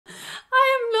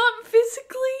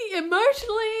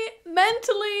emotionally,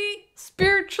 mentally,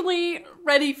 spiritually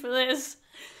ready for this.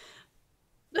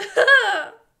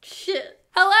 Shit.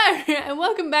 Hello and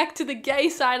welcome back to the gay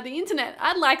side of the internet.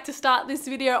 I'd like to start this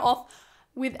video off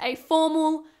with a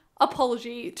formal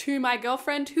apology to my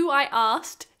girlfriend who I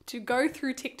asked to go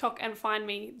through TikTok and find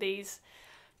me these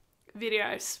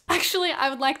videos. Actually, I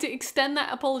would like to extend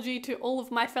that apology to all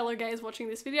of my fellow gays watching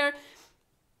this video.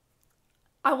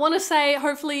 I want to say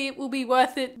hopefully it will be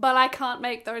worth it, but I can't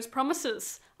make those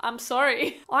promises. I'm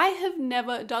sorry. I have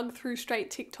never dug through straight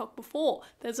TikTok before.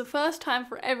 There's a first time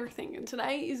for everything, and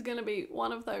today is gonna be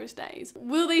one of those days.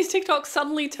 Will these TikToks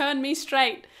suddenly turn me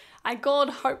straight? I God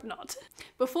hope not.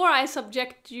 Before I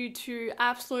subject you to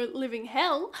absolute living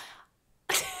hell,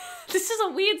 this is a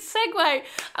weird segue.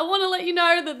 I want to let you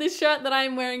know that this shirt that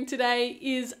I'm wearing today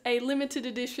is a limited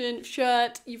edition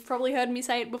shirt. You've probably heard me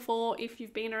say it before if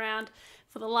you've been around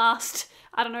for the last,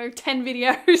 I don't know, 10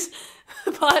 videos.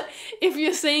 But if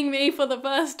you're seeing me for the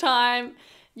first time,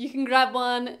 you can grab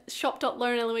one,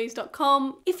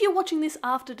 shop.laureneloise.com. If you're watching this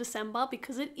after December,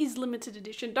 because it is limited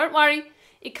edition, don't worry,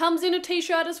 it comes in a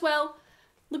t-shirt as well.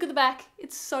 Look at the back,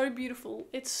 it's so beautiful.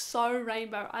 It's so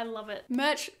rainbow, I love it.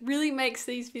 Merch really makes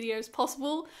these videos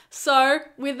possible. So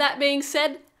with that being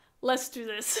said, let's do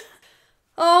this.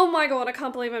 Oh my God, I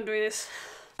can't believe I'm doing this.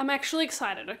 I'm actually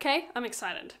excited, okay? I'm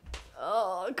excited.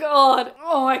 Oh God,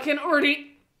 oh, I can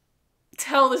already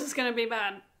tell this is gonna be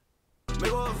bad.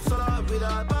 Why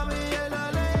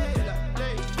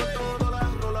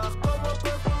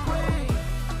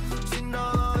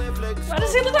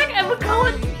does he look like Emma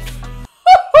Cohen?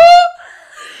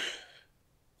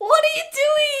 What are you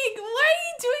doing? Why are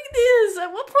you doing this?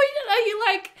 At what point are you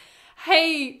like,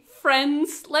 hey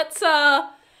friends, let's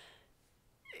go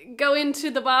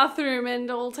into the bathroom and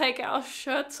all take our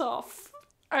shirts off?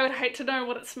 I would hate to know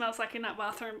what it smells like in that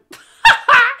bathroom.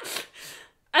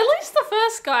 At least the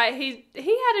first guy, he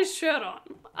had his shirt on.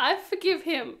 I forgive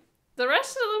him. The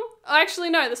rest of them, actually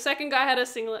no, the second guy had a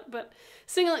singlet, but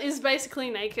singlet is basically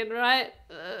naked, right?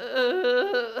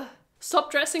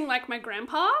 Stop dressing like my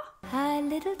grandpa? A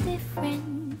little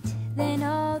different than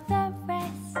all the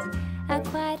rest. I'm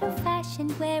quite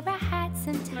old-fashioned, wear a hat,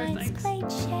 sometimes play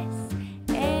chess.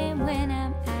 And when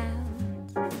I'm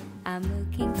out, I'm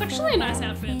looking it's actually a nice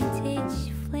outfit.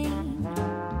 Vintage fling.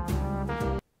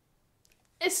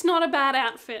 It's not a bad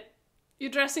outfit.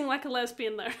 You're dressing like a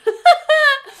lesbian though.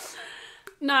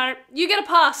 No, you get a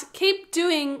pass. Keep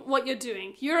doing what you're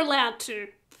doing. You're allowed to.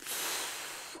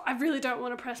 I really don't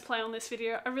want to press play on this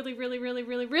video. I really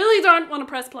don't want to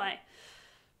press play.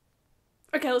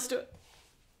 Okay, let's do it.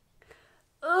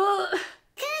 Ugh.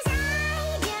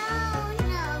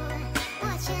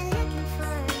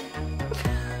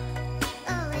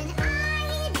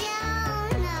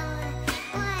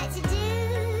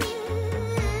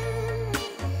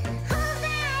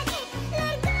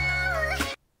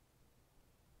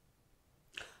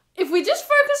 If we just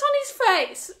focus on his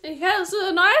face, he has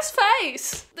a nice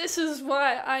face. This is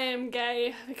why I am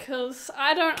gay, because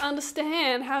I don't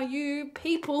understand how you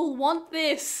people want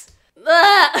this.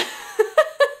 Oh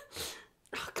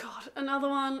God, another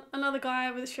one, another guy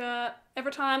with a shirt.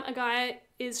 Every time a guy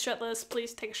is shirtless,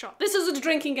 please take a shot. This is a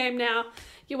drinking game now.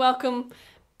 You're welcome.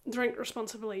 Drink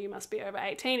responsibly, you must be over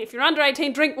 18. If you're under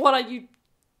 18, drink water, you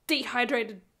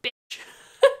dehydrated bitch.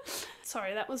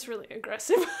 Sorry, that was really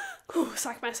aggressive. Ooh,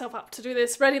 psych myself up to do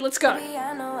this. Ready, let's go. No,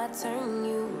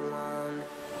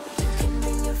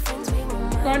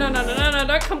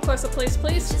 don't come closer, please,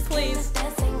 please, please.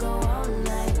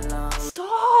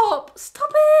 Stop!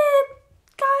 Stop it!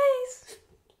 Guys!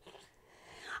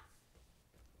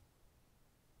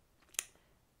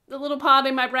 The little part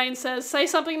in my brain says, say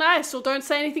something nice or don't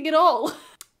say anything at all.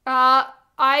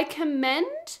 I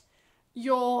commend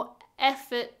your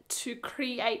effort to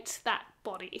create that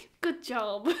body. Good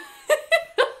job.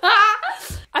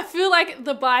 I feel like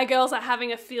the bi girls are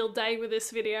having a field day with this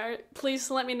video.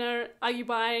 Please let me know, are you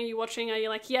bi, are you watching, are you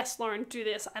like, yes Lauren, do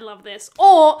this, I love this?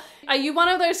 Or are you one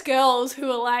of those girls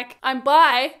who are like, I'm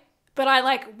bi, but I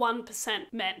like 1%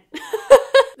 men?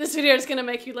 This video is gonna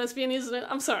make you lesbian, isn't it?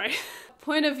 I'm sorry.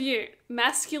 Point of view,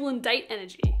 masculine date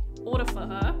energy. Order for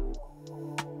her.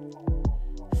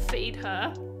 Feed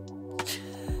her.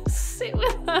 Sit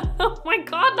with her. Oh my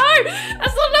God, no!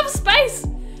 That's not enough space!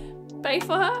 Pay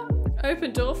for her.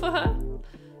 Open door for her.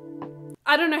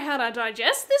 I don't know how to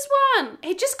digest this one.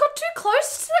 It just got too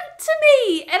close to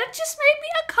me and it just made me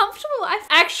uncomfortable.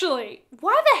 Actually,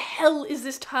 why the hell is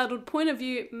this titled Point of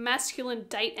View Masculine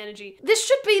Date Energy? This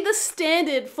should be the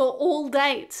standard for all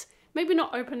dates. Maybe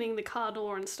not opening the car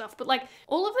door and stuff, but like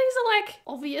all of these are like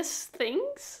obvious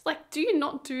things. Like, do you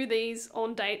not do these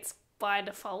on dates by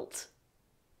default?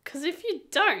 Because if you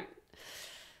don't,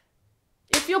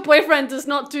 if your boyfriend does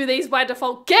not do these by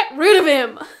default, get rid of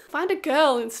him. Find a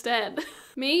girl instead.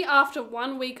 Me, after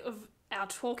 1 week of our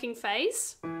talking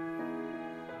phase.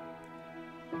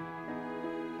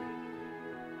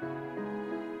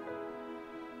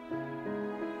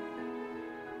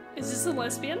 Is this a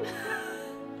lesbian?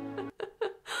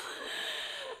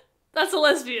 That's a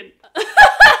lesbian.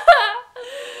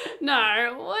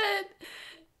 No, what?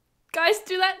 Guys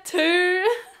do that too.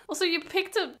 Also, you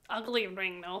picked an ugly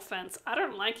ring, no offense. I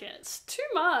don't like it. It's too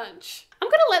much. I'm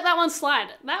gonna let that one slide.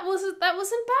 That wasn't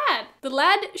bad. The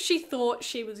lad she thought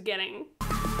she was getting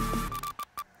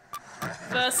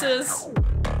versus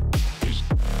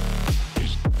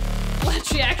lad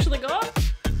she actually got.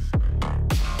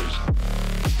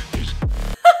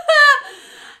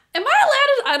 Am I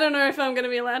allowed to? I don't know if I'm going to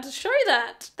be allowed to show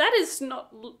that. That is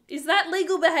not, is that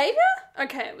legal behavior?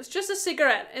 Okay, it was just a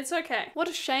cigarette. It's okay. What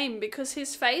a shame, because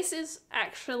his face is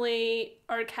actually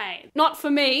okay. Not for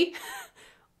me,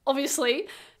 obviously.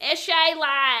 Eshay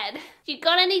lad, you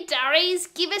got any durries?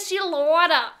 Give us your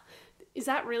order. Is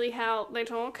that really how they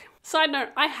talk? Side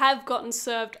note, I have gotten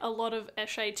served a lot of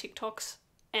Eshay TikToks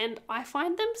and I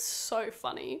find them so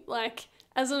funny. Like,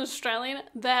 as an Australian,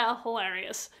 they are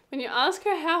hilarious. When you ask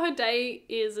her how her day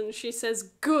is and she says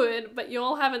good, but you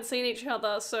all haven't seen each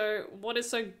other, so what is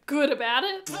so good about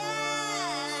it? Oh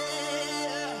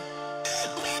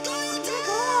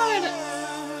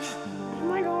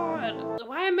my god.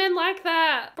 Why are men like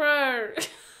that? Bro.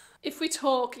 If we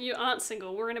talk, you aren't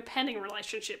single. We're in a pending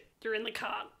relationship. You're in the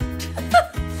cart.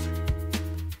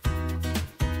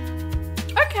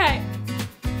 Okay.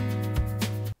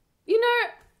 You know,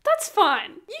 that's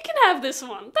fine. You can have this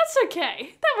one. That's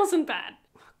okay. That wasn't bad.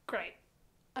 Great.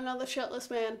 Another shirtless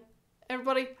man.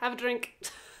 Everybody, have a drink.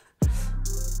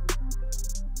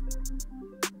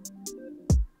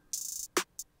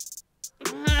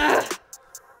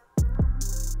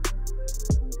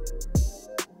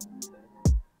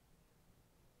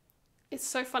 It's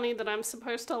so funny that I'm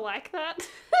supposed to like that.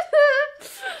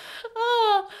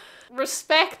 Oh,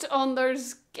 respect on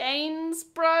those gains,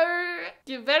 bro.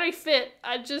 You're very fit.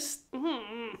 I just...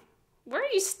 Where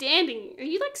are you standing? Are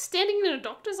you like standing in a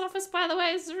doctor's office, by the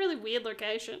way? It's a really weird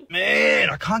location. Man,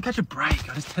 I can't catch a break.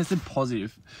 I just tested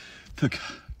positive for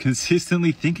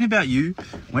consistently thinking about you.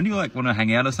 When do you like want to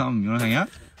hang out or something? You want to hang out?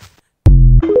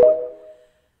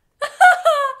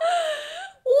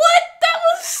 What? That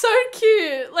was so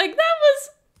cute. Like, that was...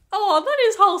 Oh, that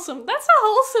is wholesome. That's a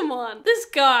wholesome one. This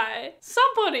guy.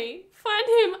 Somebody find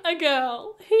him a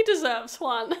girl. He deserves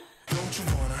one.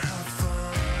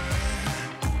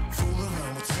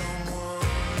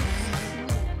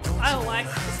 I like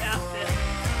this outfit.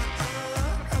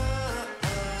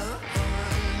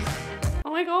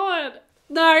 Oh my god.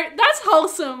 No, that's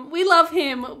wholesome. We love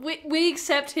him. We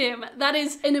accept him. That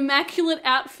is an immaculate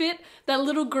outfit. That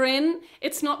little grin.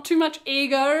 It's not too much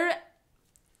ego.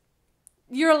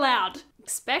 You're allowed.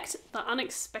 Expect the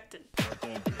unexpected.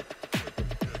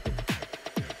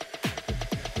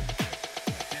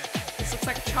 This looks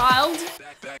like a child.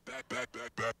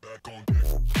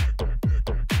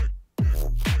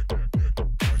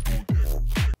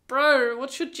 Bro,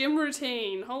 what's your gym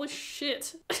routine? Holy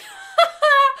shit.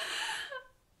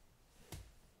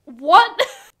 What?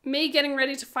 Me getting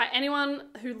ready to fight anyone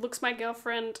who looks my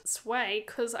girlfriend's way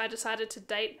because I decided to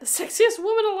date the sexiest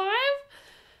woman alive?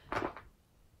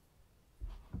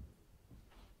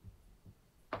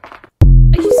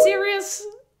 Are you serious?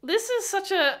 This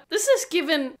is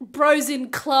given bros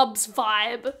in clubs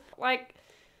vibe. Like,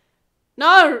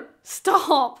 no,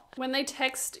 stop. When they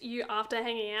text you after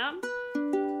hanging out,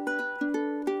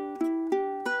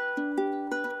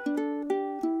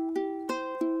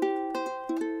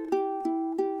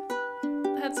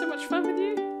 I had so much fun with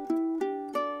you.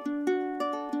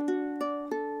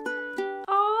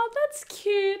 Oh, that's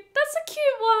cute. That's a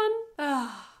cute one.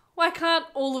 Why can't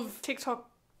all of TikTok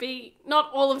be,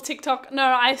 not all of TikTok, no,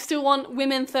 I still want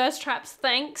women thirst traps,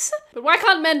 thanks. But why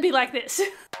can't men be like this?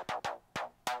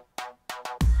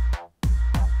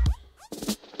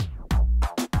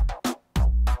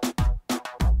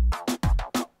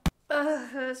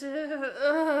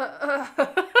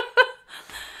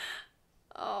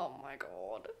 Oh my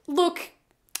god. Look,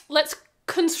 let's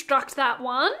construct that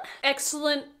one.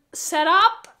 Excellent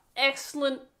setup,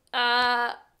 excellent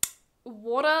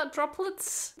water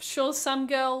droplets. I'm sure some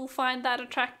girl will find that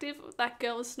attractive. That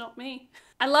girl is not me.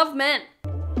 I love men.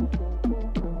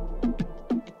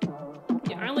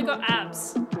 You only got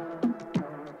abs.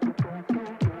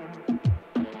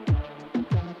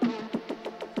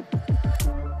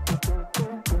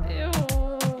 Ew,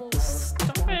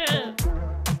 stop it.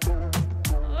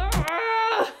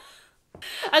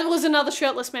 That was another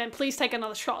shirtless man. Please take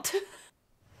another shot.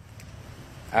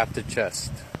 After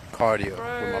chest, cardio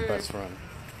Bro. with my best friend.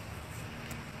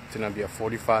 It's gonna be a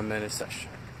 45-minute session.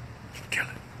 Kill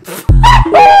it.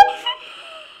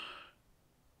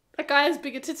 That guy has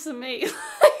bigger tits than me.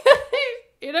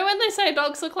 You know when they say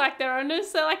dogs look like their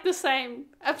owners? They're like the same.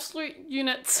 Absolute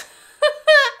units.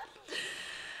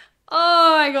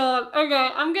 Oh my god. Okay,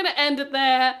 I'm gonna end it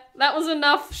there. That was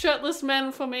enough shirtless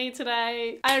men for me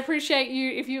today. I appreciate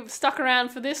you if you've stuck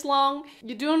around for this long.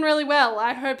 You're doing really well.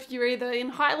 I hope you're either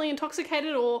highly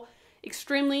intoxicated or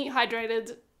extremely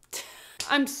hydrated.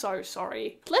 I'm so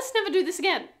sorry. Let's never do this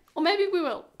again. Or maybe we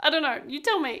will. I don't know. You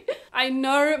tell me. I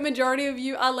know majority of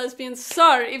you are lesbians,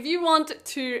 so if you want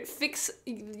to fix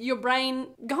your brain,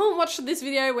 go and watch this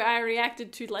video where I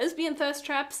reacted to lesbian thirst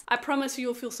traps. I promise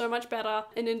you'll feel so much better.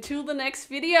 And until the next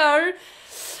video,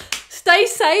 stay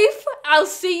safe. I'll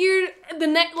see you the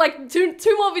next, like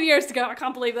two more videos to go. I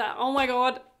can't believe that. Oh my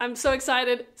god. I'm so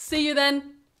excited. See you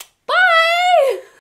then.